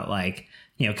about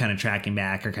kind of tracking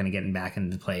back or kind of getting back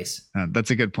into place.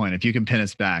 That's a good point. If you can pin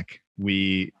us back,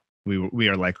 we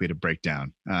are likely to break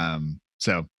down.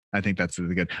 So I think that's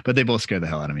really good, but they both scare the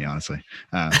hell out of me, honestly.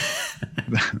 It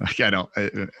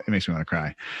makes me want to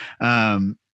cry.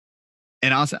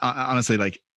 And also, honestly,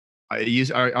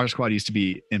 our squad used to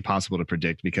be impossible to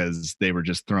predict because they were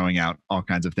just throwing out all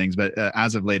kinds of things. But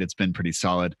as of late, it's been pretty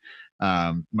solid.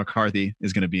 McCarthy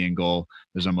is going to be in goal.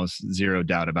 There's almost zero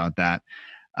doubt about that.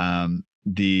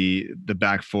 The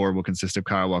back four will consist of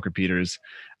Kyle Walker-Peters,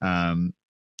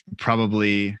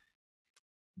 probably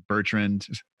Bertrand.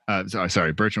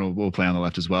 Bertrand will play on the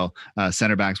left as well.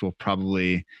 Center backs will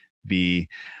probably be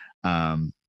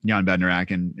Jan Bednarak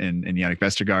and Yannick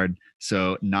Vestergaard.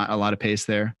 So not a lot of pace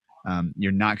there.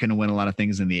 You're not going to win a lot of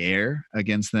things in the air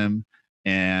against them.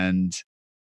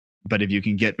 But if you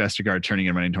can get Vestergaard turning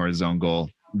and running towards his own goal,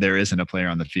 there isn't a player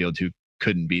on the field who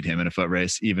couldn't beat him in a foot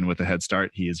race, even with a head start.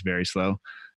 He is very slow.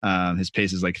 His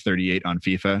pace is like 38 on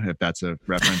FIFA, if that's a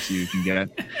reference you can get.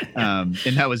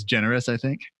 And that was generous, I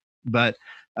think. But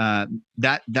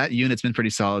that unit's been pretty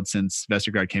solid since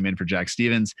Vestergaard came in for Jack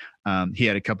Stevens. He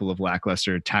had a couple of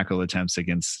lackluster tackle attempts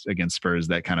against Spurs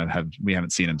that kind of we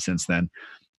haven't seen him since then.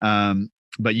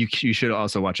 But you should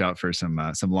also watch out for some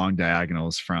long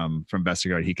diagonals from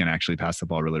Vestergaard. He can actually pass the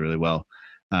ball really, really well.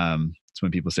 It's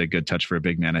when people say good touch for a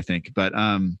big man, I think. But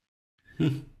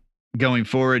going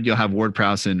forward, you'll have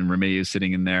Ward-Prowse and Romeu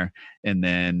sitting in there. And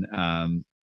then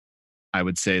I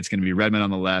would say it's going to be Redmond on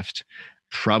the left,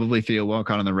 probably Theo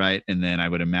Walcott on the right, and then I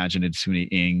would imagine it's Sooney,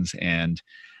 Ings, and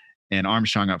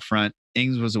Armstrong up front.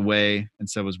 Ings was away, and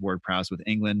so was Ward-Prowse with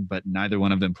England, but neither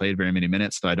one of them played very many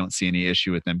minutes, so I don't see any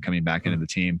issue with them coming back into the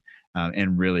team.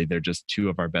 And really, they're just two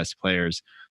of our best players.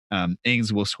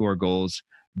 Ings will score goals,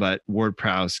 but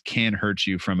Ward-Prowse can hurt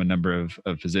you from a number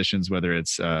of positions, whether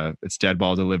it's dead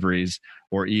ball deliveries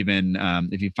or even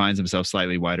if he finds himself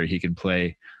slightly wider, he can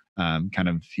play kind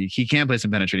of he can play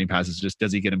some penetrating passes. Just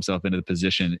does he get himself into the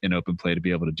position in open play to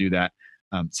be able to do that?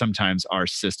 Sometimes our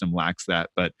system lacks that,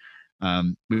 but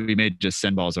we may just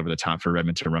send balls over the top for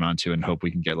Redmond to run onto and hope we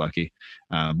can get lucky,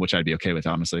 which I'd be okay with,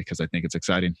 honestly, because I think it's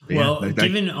exciting. But well,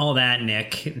 given all that,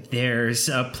 Nick, there's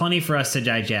plenty for us to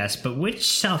digest, but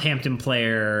which Southampton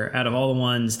player out of all the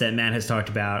ones that Matt has talked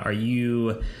about are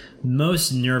you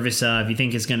most nervous of, you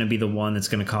think is going to be the one that's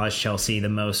going to cause Chelsea the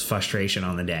most frustration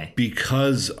on the day?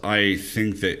 Because I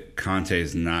think that Conte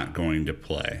is not going to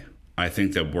play. I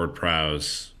think that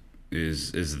Ward-Prowse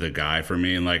is the guy for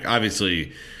me. And, like,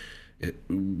 obviously,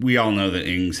 we all know that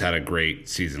Ings had a great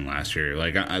season last year.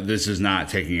 Like, this is not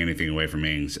taking anything away from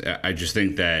Ings. I just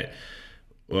think that,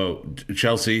 well,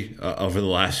 Chelsea over the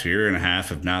last year and a half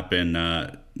have not been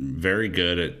very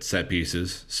good at set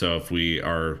pieces. So if we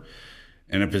are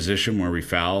in a position where we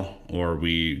foul or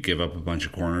we give up a bunch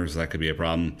of corners, that could be a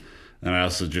problem. And I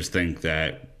also just think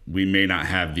that we may not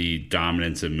have the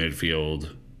dominance in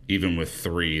midfield, even with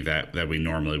three, that we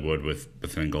normally would with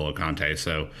N'Golo Kanté.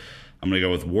 So I'm going to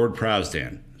go with Ward-Prowse,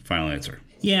 Dan. Final answer.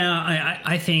 Yeah,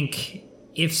 I think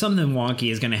if something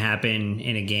wonky is going to happen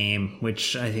in a game,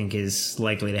 which I think is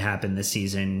likely to happen this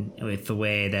season with the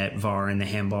way that VAR and the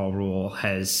handball rule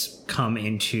has come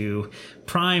into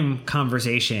prime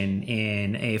conversation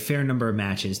in a fair number of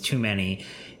matches, too many,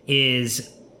 is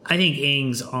I think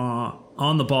Ings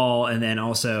on the ball and then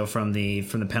also from the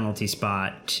penalty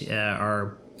spot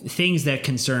are things that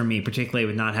concern me, particularly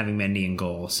with not having Mendy in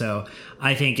goal. So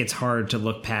I think it's hard to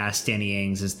look past Danny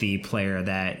Ings as the player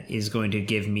that is going to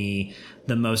give me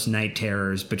the most night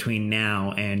terrors between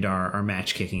now and our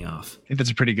match kicking off. I think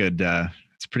that's a pretty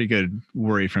good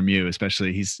worry from you,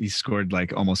 especially he's scored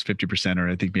like almost 50%, or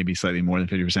I think maybe slightly more than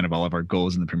 50% of all of our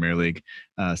goals in the Premier League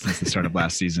since the start of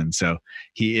last season. So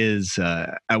he is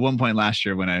at one point last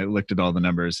year when I looked at all the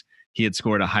numbers, he had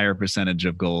scored a higher percentage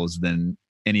of goals than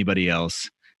anybody else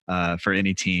for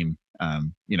any team.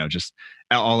 Just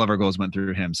all of our goals went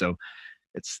through him. So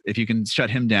if you can shut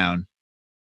him down,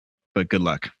 but good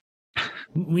luck.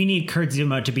 We need Kurt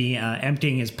Zuma to be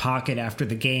emptying his pocket after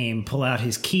the game, pull out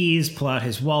his keys, pull out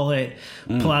his wallet,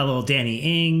 pull out a little Danny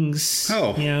Ings,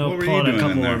 pull out a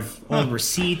couple of old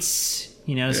receipts,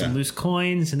 some loose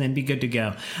coins, and then be good to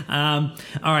go. All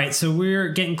right, so we're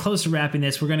getting close to wrapping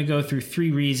this. We're going to go through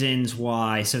 3 reasons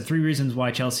why. So 3 reasons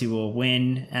why Chelsea will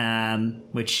win,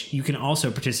 which you can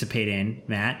also participate in,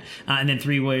 Matt. And then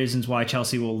 3 reasons why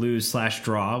Chelsea will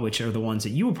lose/draw, which are the ones that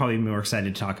you will probably be more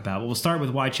excited to talk about. But we'll start with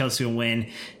why Chelsea will win.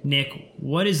 Nick,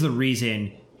 what is the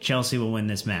reason Chelsea will win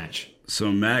this match?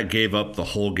 So Matt gave up the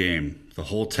whole game, the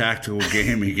whole tactical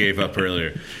game he gave up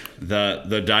earlier.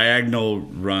 The diagonal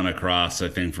run across, I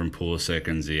think, from Pulisic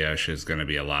and Ziyech is going to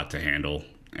be a lot to handle.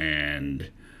 And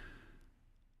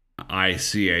I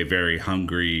see a very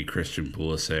hungry Christian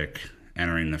Pulisic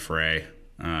entering the fray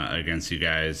against you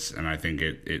guys. And I think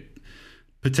it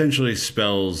potentially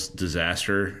spells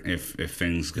disaster if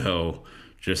things go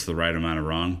just the right amount of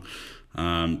wrong.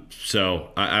 So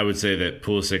I would say that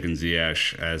Pulisic and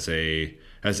Ziyech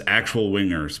as actual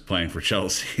wingers playing for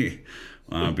Chelsea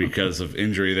because of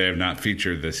injury they have not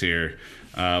featured this year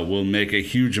will make a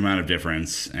huge amount of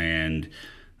difference. And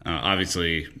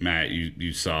obviously, Matt,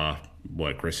 you saw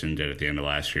what Christian did at the end of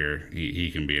last year.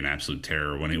 He can be an absolute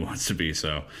terror when he wants to be.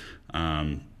 So,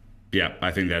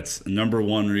 I think that's number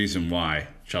 1 reason why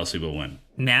Chelsea will win.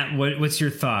 Nat, what's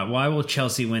your thought? Why will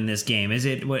Chelsea win this game? Is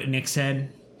it what Nick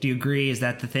said? Do you agree? Is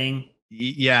that the thing?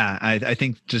 Yeah, I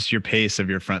think just your pace of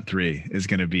your front 3 is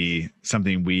going to be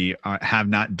something we have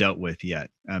not dealt with yet.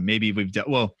 Maybe we've dealt.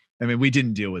 Well, I mean, we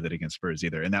didn't deal with it against Spurs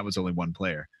either, and that was only one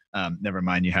player. Never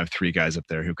mind, you have 3 guys up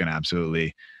there who can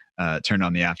absolutely turn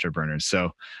on the afterburners.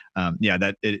 So,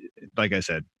 like I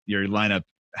said, your lineup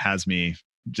has me.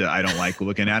 I don't like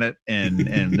looking at it,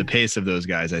 and the pace of those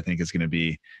guys, I think, is going to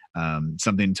be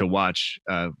something to watch.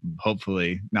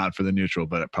 Hopefully, not for the neutral,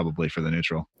 but probably for the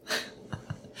neutral.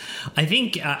 I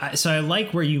think so. I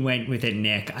like where you went with it,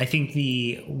 Nick. I think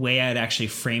the way I'd actually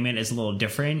frame it is a little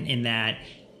different in that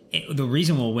the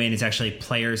reason we'll win is actually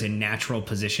players in natural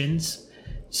positions.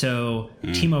 So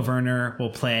Timo Werner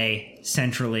will play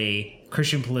centrally.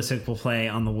 Christian Pulisic will play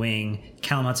on the wing.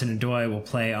 Callum Hudson-Odoi will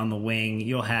play on the wing.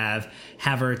 You'll have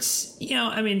Havertz.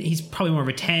 He's probably more of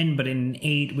a 10, but in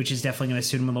 8, which is definitely going to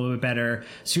suit him a little bit better.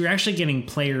 So you're actually getting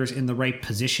players in the right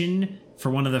position for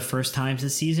one of the first times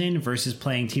this season versus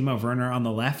playing Timo Werner on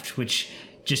the left, which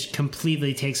just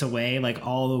completely takes away like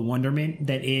all the wonderment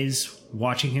that is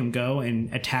watching him go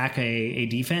and attack a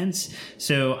defense.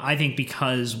 So I think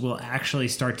because we'll actually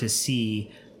start to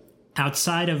see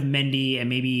outside of Mendy and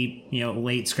maybe,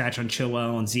 late scratch on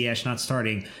Chilwell and Ziyech not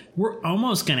starting, we're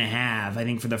almost going to have, I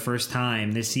think for the first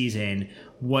time this season,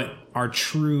 what our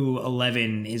true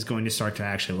 11 is going to start to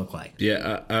actually look like.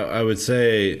 Yeah, I would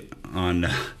say on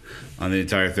the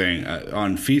entire thing,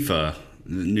 on FIFA,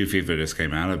 the new FIFA just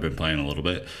came out. I've been playing a little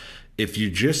bit. If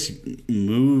you just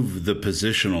move the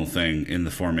positional thing in the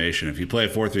formation, if you play a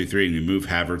 4-3-3 and you move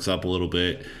Havertz up a little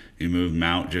bit, you move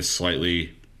Mount just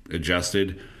slightly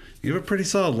adjusted, you have a pretty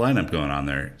solid lineup going on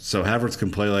there. So Havertz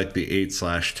can play like the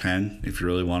 8/10 if you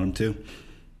really want him to.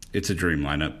 It's a dream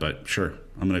lineup, but sure,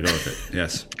 I'm going to go with it.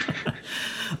 Yes.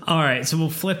 All right, so we'll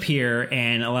flip here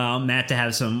and allow Matt to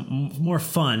have some more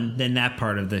fun than that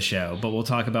part of the show, but we'll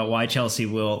talk about why Chelsea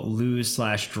will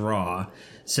lose/draw.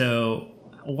 So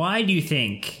why do you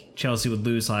think Chelsea would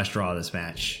lose/draw this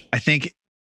match? I think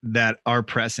that our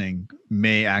pressing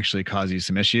may actually cause you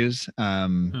some issues,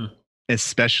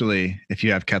 especially if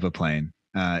you have Kepa playing.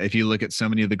 If you look at so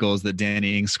many of the goals that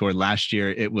Danny Ings scored last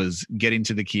year, it was getting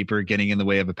to the keeper, getting in the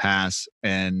way of a pass,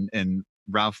 and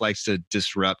Ralph likes to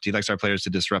disrupt. He likes our players to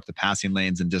disrupt the passing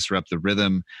lanes and disrupt the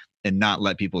rhythm and not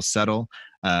let people settle.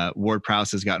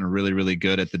 Ward-Prowse has gotten really, really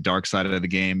good at the dark side of the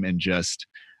game and just,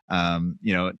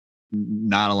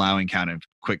 not allowing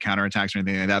quick counterattacks or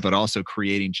anything like that, but also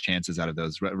creating chances out of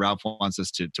those. Ralph wants us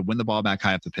to win the ball back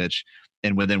high up the pitch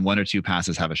and within one or two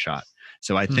passes have a shot.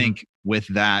 So I think with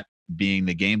that being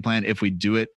the game plan, if we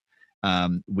do it,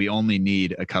 we only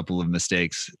need a couple of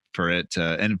mistakes for it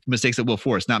and mistakes that we'll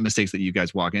force, not mistakes that you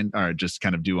guys walk in or just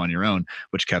kind of do on your own,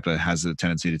 which Kepa has a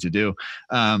tendency to do.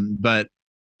 But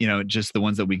just the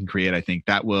ones that we can create, I think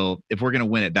that will, if we're going to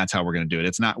win it, that's how we're going to do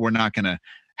it. We're not going to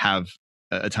have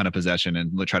a ton of possession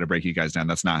and try to break you guys down.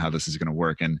 That's not how this is going to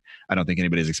work. And I don't think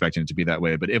anybody's expecting it to be that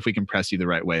way, but if we can press you the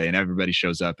right way and everybody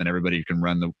shows up and everybody can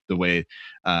run the way,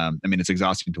 it's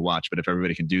exhausting to watch, but if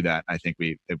everybody can do that, I think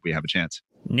we have a chance.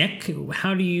 Nick,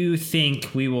 how do you think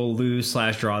we will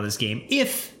lose/draw this game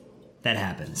if that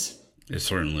happens? I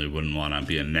certainly wouldn't want to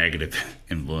be a negative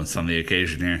influence on the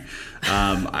occasion here.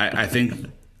 I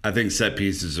think set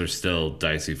pieces are still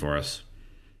dicey for us.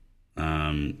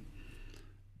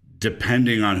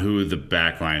 Depending on who the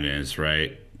backline is,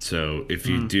 right? So if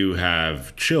you do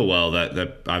have Chilwell,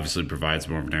 that obviously provides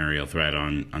more of an aerial threat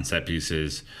on set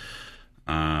pieces.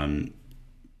 But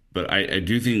I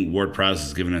do think Ward-Prowse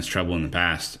has given us trouble in the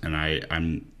past, and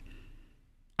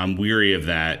I'm weary of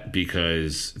that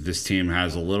because this team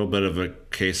has a little bit of a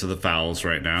case of the fouls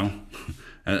right now.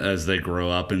 As they grow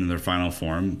up into their final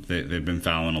form, they've been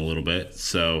fouling a little bit.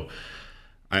 So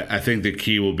I think the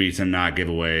key will be to not give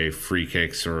away free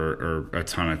kicks or a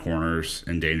ton of corners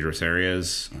in dangerous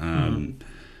areas.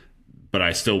 But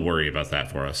I still worry about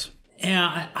that for us.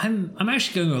 Yeah, I'm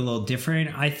actually going a little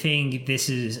different. I think this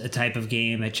is a type of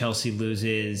game that Chelsea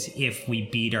loses if we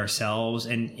beat ourselves,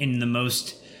 and in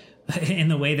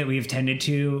the way that we've tended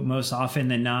to most often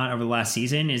than not over the last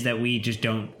season is that we just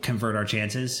don't convert our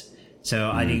chances.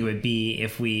 So I think it would be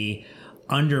if we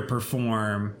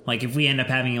underperform, like if we end up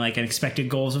having like an expected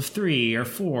goals of 3 or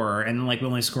 4 and like we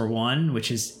only score 1, which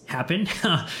has happened.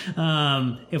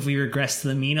 If we regress to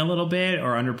the mean a little bit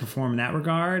or underperform in that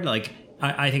regard, like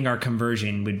I think our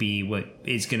conversion would be what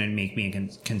is going to make me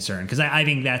concerned, because I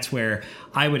think that's where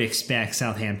I would expect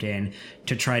Southampton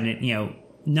to try to,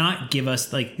 not give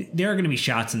us, like, there are going to be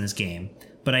shots in this game,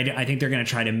 but I think they're going to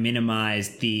try to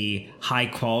minimize the high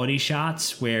quality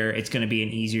shots where it's going to be an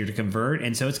easier to convert.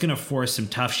 And so it's going to force some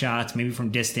tough shots, maybe from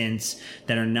distance,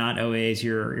 that are not always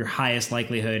your highest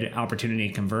likelihood opportunity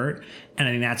to convert. And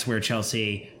I think that's where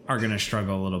Chelsea are going to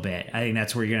struggle a little bit. I think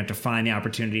that's where you're going to have to find the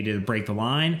opportunity to break the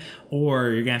line, or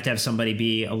you're going to have somebody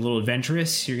be a little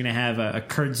adventurous. You're going to have a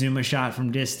Kurt Zuma shot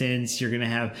from distance. You're going to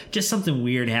have just something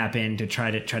weird happen to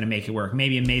try to make it work.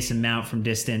 Maybe a Mason Mount from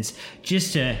distance,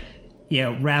 just to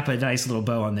wrap a nice little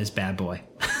bow on this bad boy.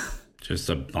 Just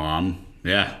a bomb.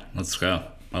 Yeah, let's go.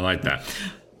 I like that.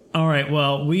 All right,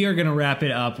 well, we are going to wrap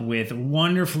it up with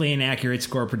wonderfully inaccurate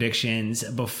score predictions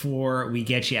before we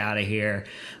get you out of here.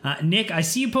 Nick, I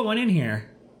see you put one in here,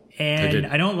 and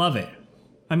I don't love it.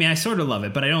 I mean, I sort of love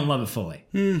it, but I don't love it fully.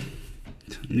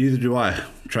 Neither do I.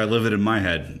 Try to live it in my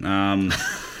head.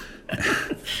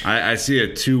 I see a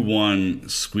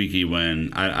 2-1 squeaky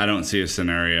win. I don't see a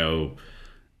scenario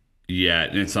yet.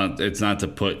 And it's not to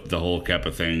put the whole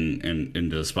Kepa thing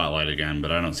into the spotlight again,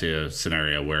 but I don't see a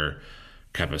scenario where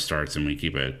Kepa starts and we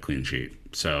keep a clean sheet.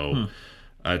 So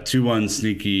a 2-1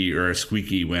 sneaky, or a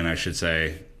squeaky win, I should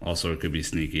say. Also, it could be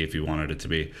sneaky if you wanted it to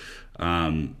be.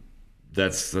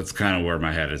 That's kind of where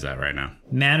my head is at right now.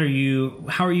 Matt,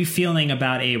 how are you feeling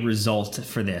about a result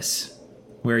for this?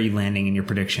 Where are you landing in your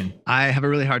prediction? I have a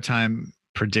really hard time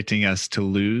predicting us to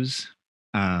lose.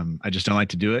 I just don't like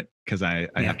to do it because I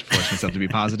have to force myself to be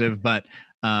positive. But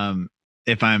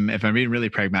if I'm being really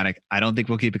pragmatic, I don't think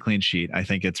we'll keep a clean sheet. I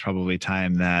think it's probably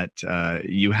time that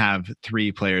you have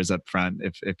 3 players up front,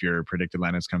 if your predicted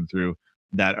lineups come through,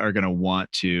 that are going to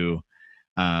want to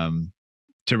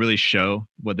really show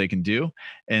what they can do.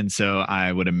 And so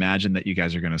I would imagine that you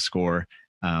guys are going to score.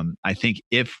 I think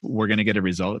if we're going to get a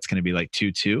result, it's going to be like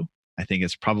 2-2. I think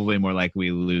it's probably more likely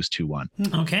we lose 2-1.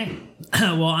 Okay.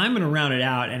 Well, I'm going to round it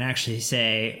out and actually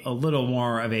say a little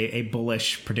more of a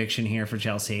bullish prediction here for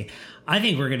Chelsea. I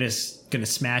think we're going to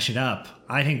smash it up.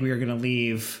 I think we are going to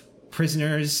leave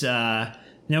prisoners.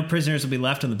 No prisoners will be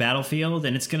left on the battlefield,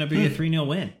 and it's going to be a 3-0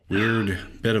 win.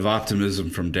 Weird bit of optimism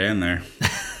from Dan there.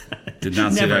 Did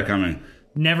not see that coming.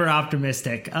 Never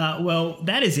optimistic. Well,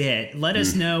 that is it. Let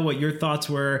us know what your thoughts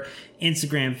were.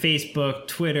 Instagram, Facebook,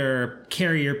 Twitter,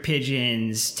 carrier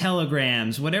pigeons,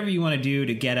 telegrams, whatever you want to do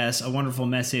to get us a wonderful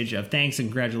message of thanks and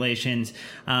congratulations.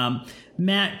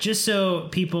 Matt, just so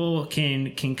people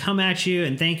can come at you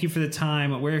and thank you for the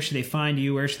time, where should they find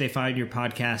you? Where should they find your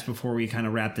podcast before we kind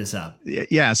of wrap this up?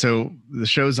 Yeah. So the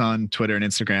show's on Twitter and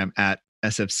Instagram at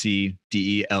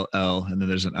SFCDELL, and then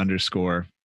there's an _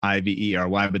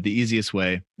 IVERY, but the easiest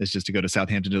way is just to go to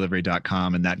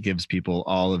southamptondelivery.com, and that gives people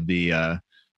all of the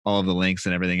links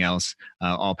and everything else.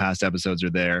 All past episodes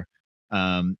are there.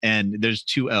 And there's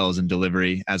 2 L's in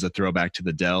delivery as a throwback to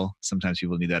the Dell. Sometimes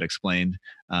people need that explained.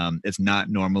 It's not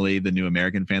normally the new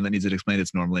American fan that needs it explained.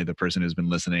 It's normally the person who's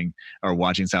been listening or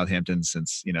watching Southampton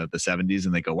since, the 70s,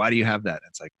 and they go, why do you have that?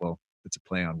 It's like, well, it's a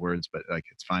play on words, but like,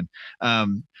 it's fine.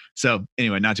 So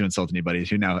anyway, not to insult anybody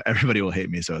who now everybody will hate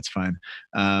me, so it's fine.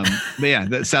 But yeah,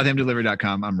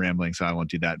 southamptondelivery.com. I'm rambling, so I won't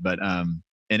do that. But,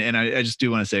 and I just do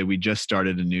want to say, we just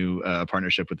started a new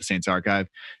partnership with the Saints Archive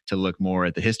to look more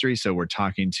at the history. So we're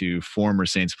talking to former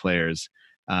Saints players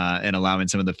and allowing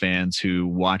some of the fans who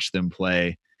watch them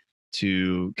play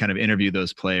to kind of interview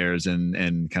those players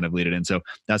and kind of lead it in. So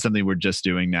that's something we're just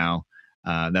doing now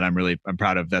that I'm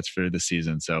proud of. That's for this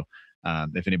season. So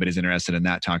if anybody's interested in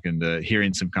that,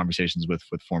 hearing some conversations with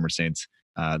former Saints,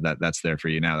 that's there for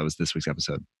you now. That was this week's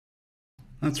episode.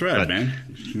 That's right, man.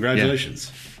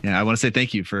 Congratulations. Yeah, I want to say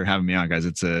thank you for having me on, guys.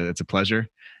 It's a pleasure.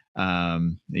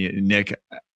 Nick,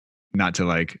 not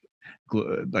to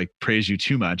praise you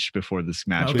too much before this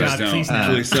match. Oh God, please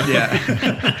don't.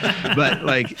 Yeah. But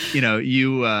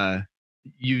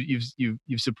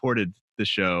you've supported the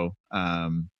show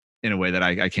in a way that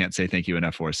I can't say thank you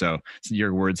enough for. So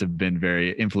your words have been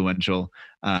very influential.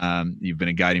 You've been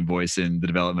a guiding voice in the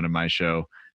development of my show.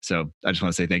 So I just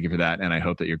want to say thank you for that. And I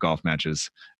hope that your golf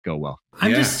matches go well.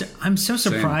 I'm so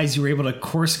surprised you were able to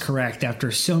course correct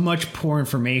after so much poor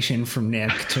information from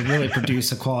Nick to really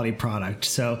produce a quality product.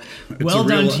 So well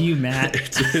done to you, Matt.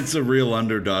 It's a real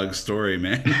underdog story,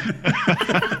 man.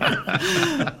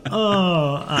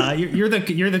 You're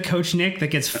the coach, Nick, that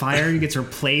gets fired, gets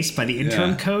replaced by the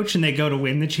interim coach, and they go to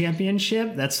win the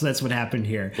championship. That's what happened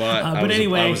here. But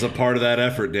anyway, I was a part of that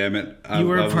effort. Damn it, you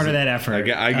were a part of that effort.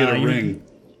 I get a ring.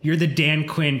 You're the Dan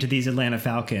Quinn to these Atlanta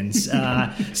Falcons.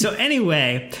 So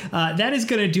anyway, that is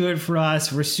going to do it for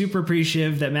us. We're super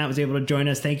appreciative that Matt was able to join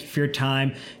us. Thank you for your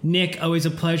time. Nick, always a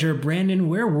pleasure. Brandon,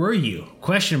 where were you? ?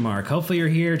 Hopefully you're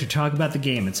here to talk about the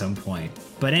game at some point.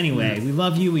 But anyway, we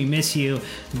love you. We miss you.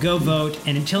 Go vote.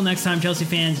 And until next time, Chelsea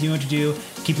fans, you know what to do.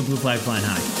 Keep a blue flag flying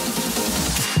high.